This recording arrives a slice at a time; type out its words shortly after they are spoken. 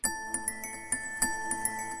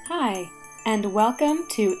Hi, and welcome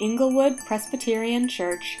to Inglewood Presbyterian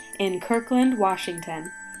Church in Kirkland,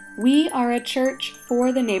 Washington. We are a church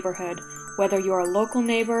for the neighborhood. Whether you're a local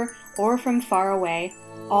neighbor or from far away,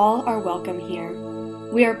 all are welcome here.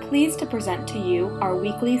 We are pleased to present to you our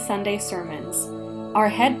weekly Sunday sermons. Our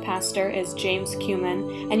head pastor is James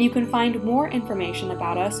Cuman, and you can find more information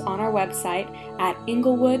about us on our website at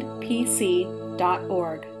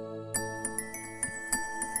inglewoodpc.org.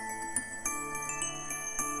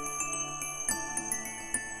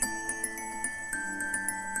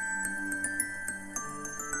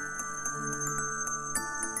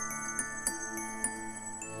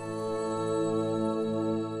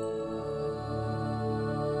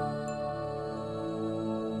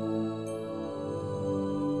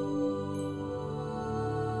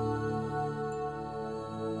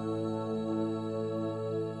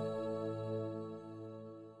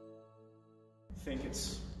 I think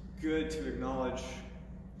it's good to acknowledge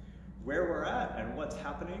where we're at and what's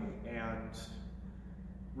happening and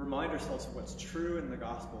remind ourselves of what's true in the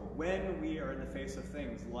gospel when we are in the face of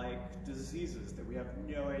things like diseases that we have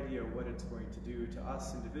no idea what it's going to do to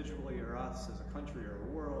us individually or us as a country or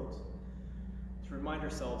a world. To remind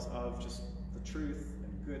ourselves of just the truth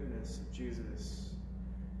and goodness of Jesus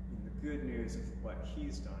and the good news of what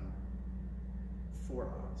he's done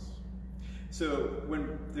for us. So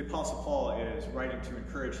when the Apostle Paul is writing to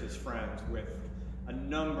encourage his friends with a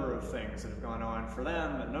number of things that have gone on for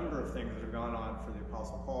them, a number of things that have gone on for the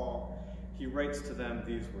Apostle Paul, he writes to them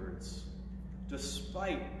these words: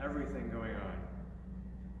 despite everything going on,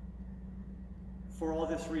 for all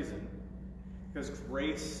this reason, because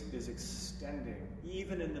grace is extending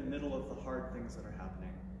even in the middle of the hard things that are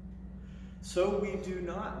happening, so we do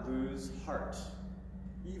not lose heart,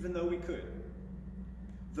 even though we could.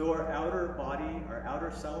 Though our outer body, our outer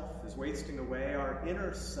self is wasting away, our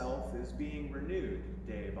inner self is being renewed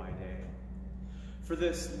day by day. For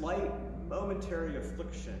this light, momentary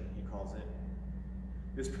affliction, he calls it,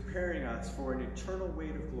 is preparing us for an eternal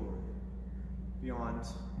weight of glory beyond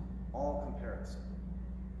all comparison.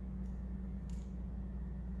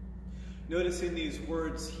 Notice in these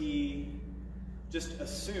words, he just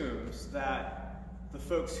assumes that the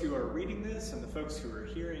folks who are reading this and the folks who are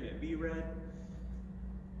hearing it be read,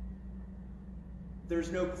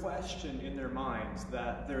 there's no question in their minds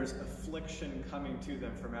that there's affliction coming to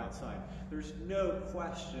them from outside. There's no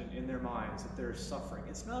question in their minds that there's suffering.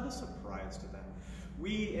 It's not a surprise to them.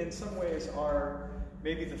 We, in some ways, are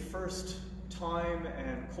maybe the first time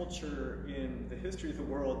and culture in the history of the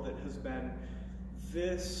world that has been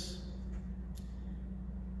this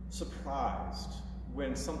surprised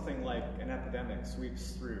when something like an epidemic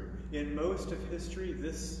sweeps through. In most of history,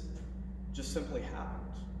 this just simply happened.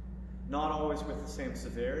 Not always with the same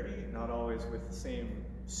severity, not always with the same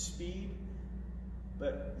speed,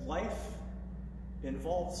 but life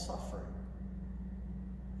involves suffering.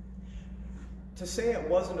 To say it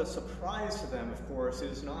wasn't a surprise to them, of course,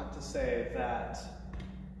 is not to say that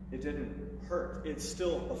it didn't hurt. It's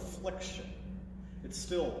still affliction. It's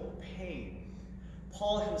still pain.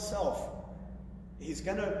 Paul himself, he's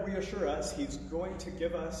going to reassure us, he's going to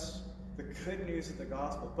give us the good news of the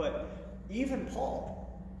gospel, but even Paul,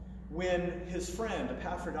 when his friend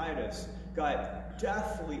Epaphroditus got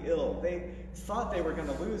deathly ill, they thought they were going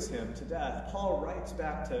to lose him to death. Paul writes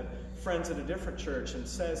back to friends at a different church and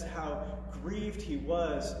says how grieved he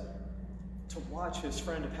was to watch his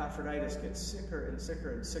friend Epaphroditus get sicker and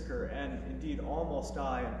sicker and sicker and indeed almost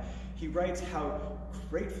die. And he writes how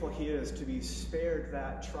grateful he is to be spared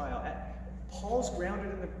that trial. Paul's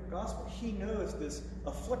grounded in the gospel. He knows this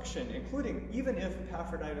affliction, including even if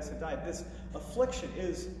Epaphroditus had died, this affliction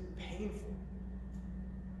is painful.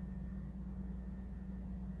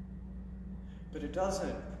 But it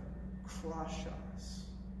doesn't crush us.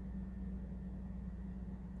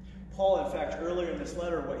 Paul, in fact, earlier in this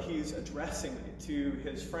letter, what he's addressing to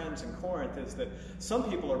his friends in Corinth is that some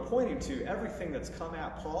people are pointing to everything that's come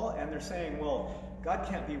at Paul, and they're saying, well, God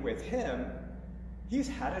can't be with him. He's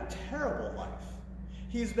had a terrible life.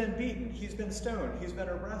 He's been beaten. He's been stoned. He's been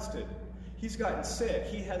arrested. He's gotten sick.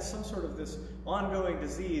 He has some sort of this ongoing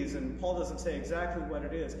disease, and Paul doesn't say exactly what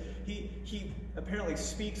it is. He apparently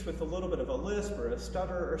speaks with a little bit of a lisp or a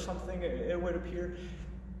stutter or something, it would appear.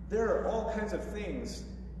 There are all kinds of things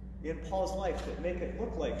in Paul's life that make it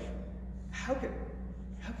look like, how could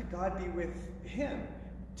God be with him?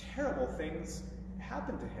 Terrible things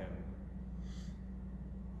happen to him.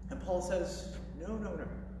 And Paul says, no.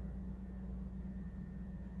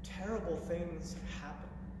 Terrible things happen.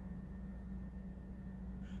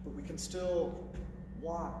 But we can still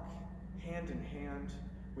walk hand in hand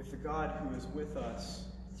with the God who is with us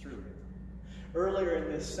through it. Earlier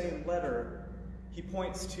in this same letter, he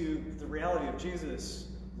points to the reality of Jesus'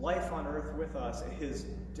 life on earth with us, his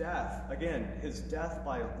death, again, his death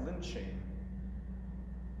by lynching,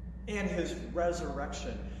 and his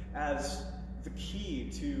resurrection as the key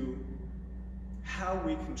to how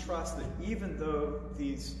we can trust that even though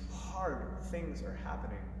these hard things are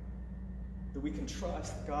happening, that we can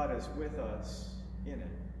trust that God is with us in it.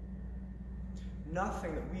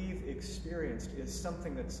 Nothing that we've experienced is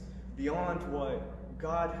something that's beyond what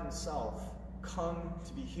God himself, come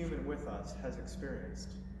to be human with us, has experienced.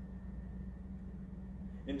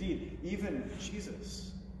 Indeed, even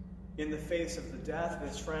Jesus, in the face of the death of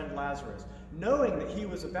his friend Lazarus, knowing that he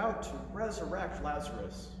was about to resurrect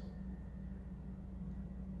Lazarus,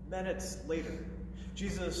 minutes later,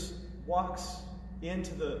 Jesus walks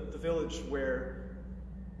into the village where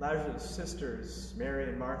Lazarus' sisters, Mary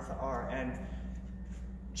and Martha, are, and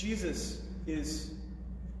Jesus is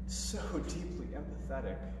so deeply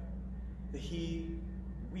empathetic that he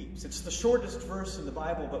weeps. It's the shortest verse in the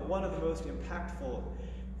Bible, but one of the most impactful.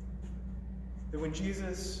 That when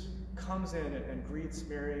Jesus comes in and greets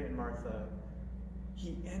Mary and Martha,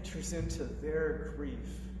 he enters into their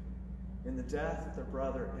grief in the death of their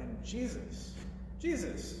brother, and Jesus, he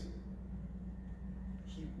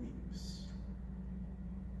weeps.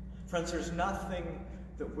 Friends, there's nothing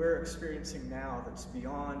that we're experiencing now that's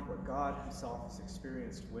beyond what God himself has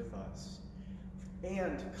experienced with us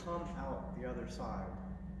and come out the other side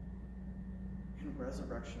in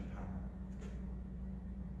resurrection power.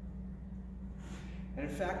 And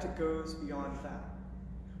in fact, it goes beyond that.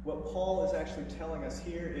 What Paul is actually telling us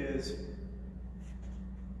here is,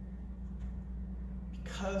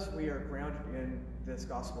 because we are grounded in this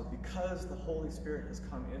gospel, because the Holy Spirit has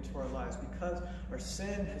come into our lives, because our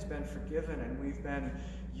sin has been forgiven and we've been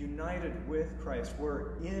united with Christ,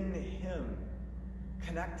 we're in him,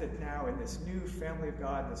 connected now in this new family of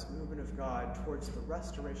God, this movement of God towards the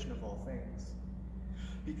restoration of all things.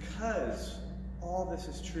 Because all this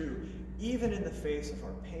is true, even in the face of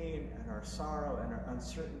our pain and our sorrow and our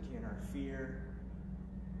uncertainty and our fear,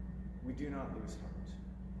 we do not lose heart.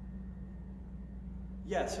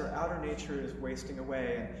 Yes, our outer nature is wasting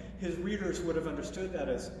away, and his readers would have understood that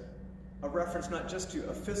as a reference not just to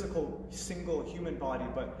a physical, single human body,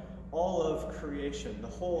 but all of creation. The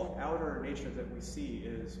whole outer nature that we see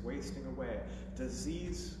is wasting away.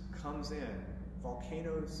 Disease comes in.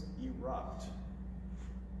 Volcanoes erupt.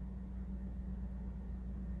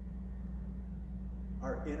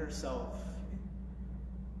 Our inner self,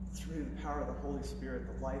 through the power of the Holy Spirit,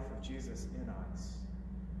 the life of Jesus in us,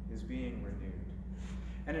 is being renewed.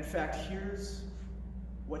 And in fact, here's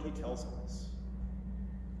what he tells us.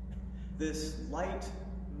 This light,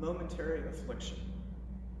 momentary affliction,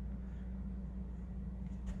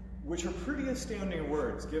 which are pretty astounding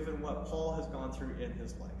words given what Paul has gone through in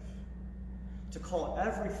his life. To call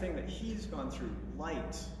everything that he's gone through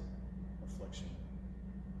light affliction.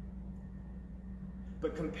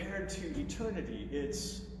 But compared to eternity,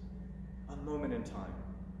 it's a moment in time.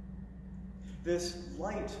 This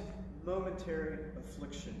light, momentary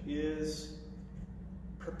affliction is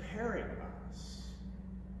preparing us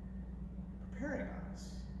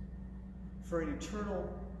for an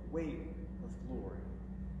eternal weight of glory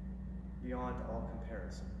beyond all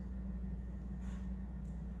comparison.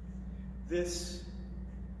 This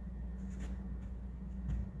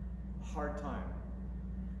hard time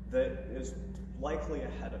that is likely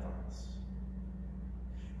ahead of us,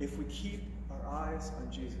 if we keep our eyes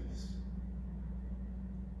on Jesus,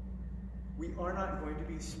 we are not going to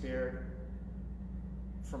be spared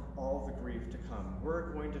from all the grief to come.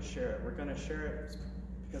 We're going to share it. We're going to share it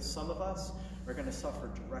because some of us are going to suffer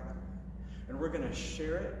directly. And we're going to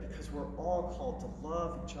share it because we're all called to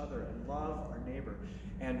love each other and love our neighbor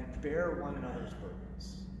and bear one another's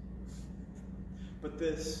burdens. But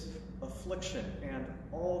this affliction and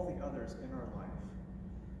all the others in our life,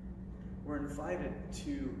 we're invited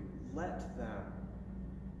to let them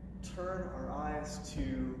turn our eyes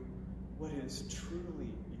to what is truly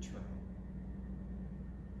eternal.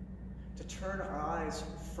 To turn our eyes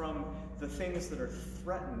from the things that are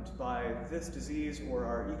threatened by this disease or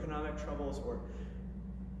our economic troubles, or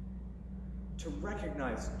to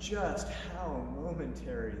recognize just how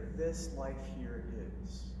momentary this life here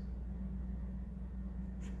is.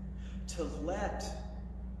 To let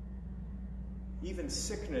even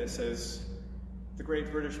sickness, as the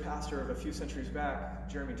great British pastor of a few centuries back,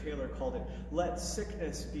 Jeremy Taylor, called it, let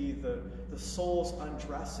sickness be the soul's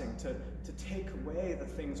undressing, to take away the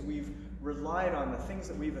things we've relied on, the things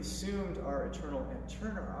that we've assumed are eternal, and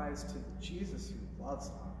turn our eyes to Jesus who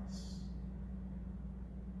loves us.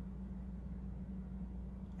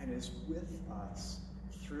 and is with us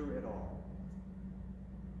through it all.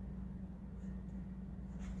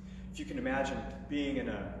 If you can imagine being in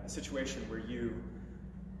a situation where you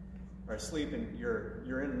are asleep and you're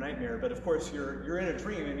in a nightmare, but of course you're in a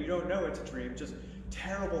dream and you don't know it's a dream, just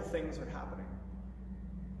terrible things are happening.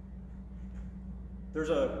 There's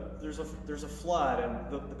a flood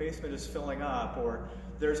and the basement is filling up, or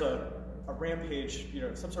there's a rampage,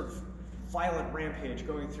 some sort of violent rampage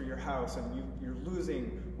going through your house, and you're losing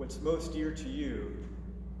what's most dear to you.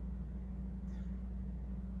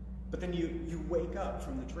 But then you wake up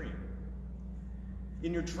from the dream.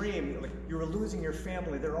 In your dream, like, you were losing your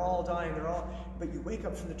family, they're all dying, but you wake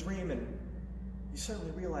up from the dream and you suddenly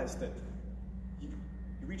realize that you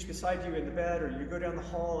reach beside you in the bed, or you go down the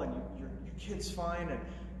hall and your kid's fine, and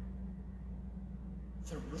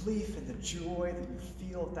the relief and the joy that you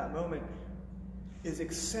feel at that moment is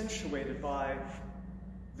accentuated by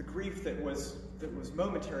the grief that was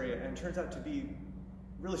momentary and turns out to be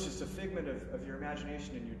really just a figment of your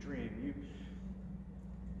imagination in your dream.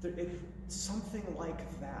 Something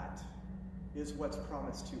like that is what's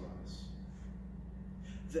promised to us.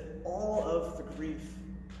 That all of the grief,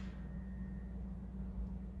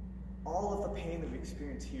 all of the pain that we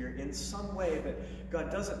experience here, in some way that God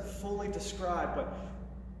doesn't fully describe, but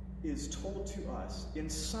is told to us, in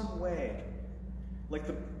some way, like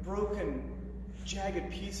the broken, jagged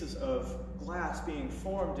pieces of glass being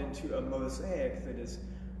formed into a mosaic that is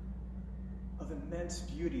of immense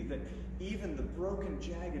beauty, that even the broken,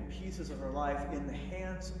 jagged pieces of our life in the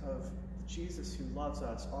hands of Jesus who loves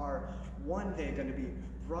us are one day going to be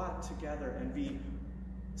brought together and be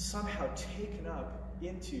somehow taken up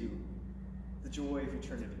into the joy of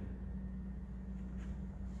eternity.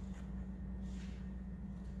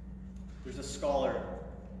 There's a scholar,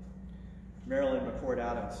 Marilyn McCord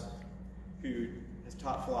Adams, who has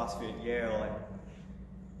taught philosophy at Yale, and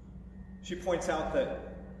she points out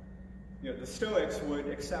that the Stoics would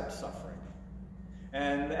accept suffering.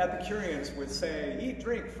 And the Epicureans would say, eat,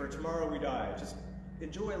 drink, for tomorrow we die. Just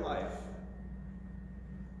enjoy life.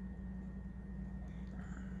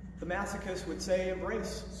 The masochists would say,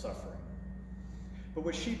 embrace suffering. But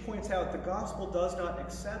what she points out, the gospel does not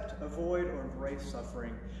accept, avoid, or embrace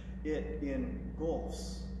suffering. It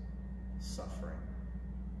engulfs suffering.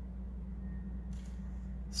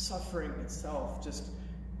 Suffering itself just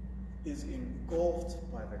is engulfed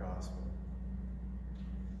by the gospel.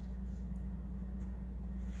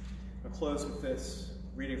 I'll close with this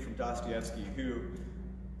reading from Dostoevsky, who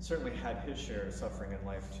certainly had his share of suffering in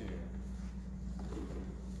life too.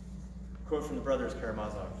 Quote from the brothers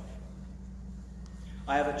Karamazov.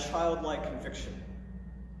 I have a childlike conviction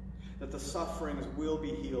that the sufferings will be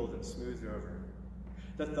healed and smoothed over,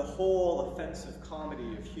 that the whole offensive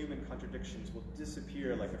comedy of human contradictions will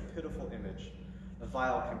disappear like a pitiful image, a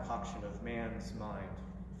vile concoction of man's mind,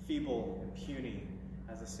 feeble and puny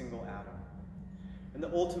as a single atom. And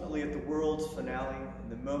that ultimately at the world's finale, in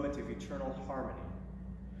the moment of eternal harmony,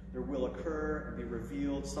 there will occur and be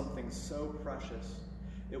revealed something so precious,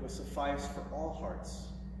 it will suffice for all hearts,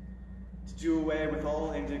 to do away with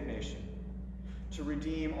all indignation, to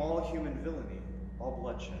redeem all human villainy, all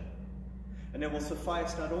bloodshed. And it will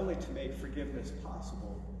suffice not only to make forgiveness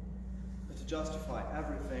possible, but to justify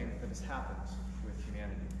everything that has happened with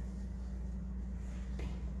humanity.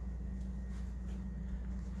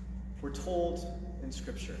 We're told in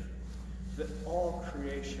Scripture that all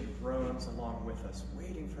creation groans along with us,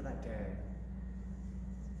 waiting for that day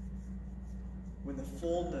when the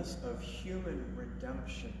fullness of human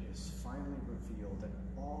redemption is finally revealed and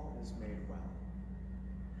all is made well.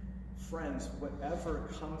 Friends, whatever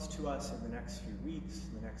comes to us in the next few weeks,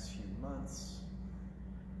 in the next few months,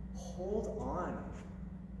 hold on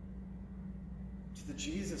to the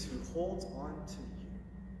Jesus who holds on to you,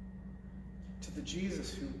 to the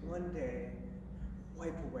Jesus who one day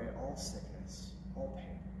wipe away all sickness, all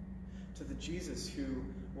pain, to the Jesus who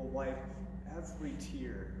will wipe every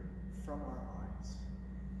tear from our eyes,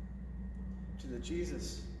 to the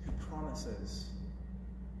Jesus who promises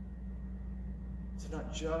to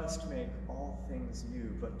not just make all things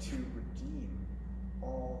new, but to redeem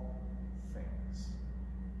all things.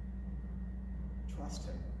 Trust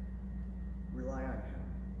him, rely on him,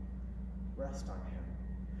 rest on him,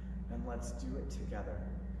 and let's do it together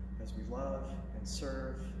as we love and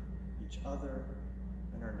serve each other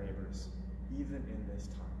and our neighbors, even in this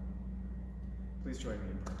time. Please join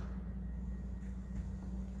me in prayer.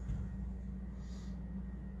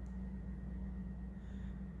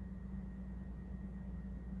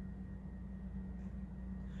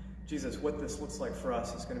 Jesus, what this looks like for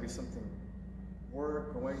us is going to be something we're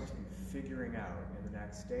going to be figuring out in the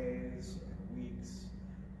next days and weeks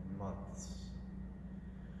months.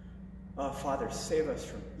 Father, save us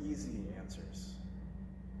from easy answers,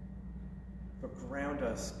 but ground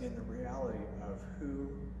us in the reality of who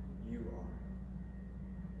you are.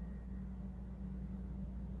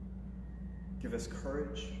 Give us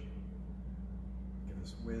courage, give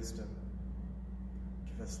us wisdom,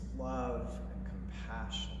 give us love and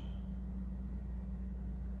compassion,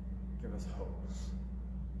 give us hope.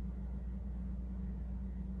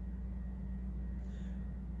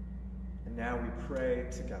 And now we pray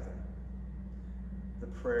together the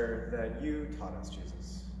prayer that you taught us,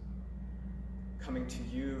 Jesus, coming to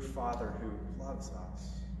you, Father, who loves us,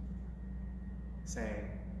 saying,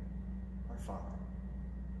 Our Father,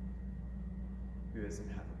 who is in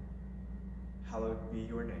heaven, hallowed be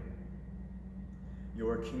your name.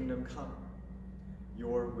 Your kingdom come,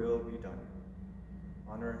 your will be done,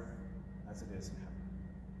 on earth as it is in heaven.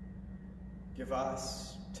 Give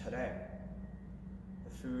us today the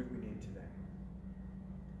food we need today.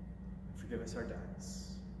 And forgive us our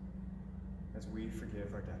debts, as we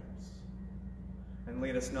forgive our debtors. And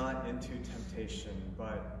lead us not into temptation,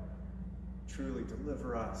 but truly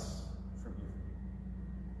deliver us from evil.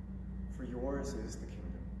 For yours is the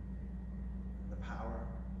kingdom, and the power,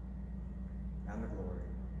 and the glory,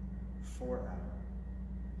 forever.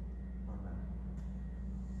 Amen.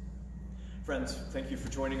 Friends, thank you for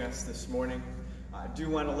joining us this morning. I do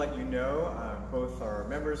want to let you know, both our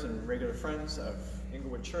members and regular friends of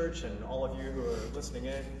Inglewood Church and all of you who are listening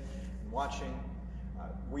in and watching,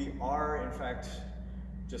 we are, in fact,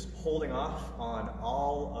 just holding off on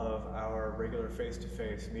all of our regular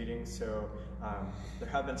face-to-face meetings. So there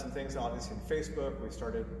have been some things, obviously, in Facebook. We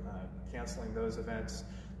started canceling those events.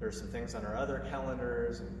 There's some things on our other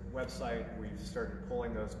calendars and website. We've started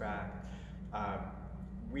pulling those back.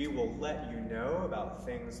 We will let you know about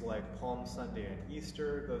things like Palm Sunday and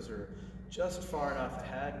Easter. Those are just far enough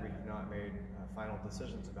ahead. We have not made final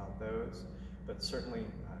decisions about those, but certainly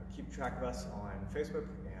keep track of us on Facebook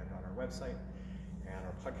and on our website and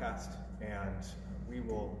our podcast, and we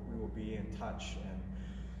will be in touch. And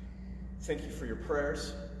thank you for your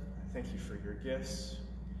prayers. Thank you for your gifts.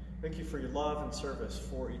 Thank you for your love and service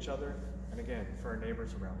for each other, and again, for our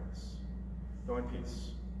neighbors around us. Go in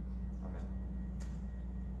peace. Amen.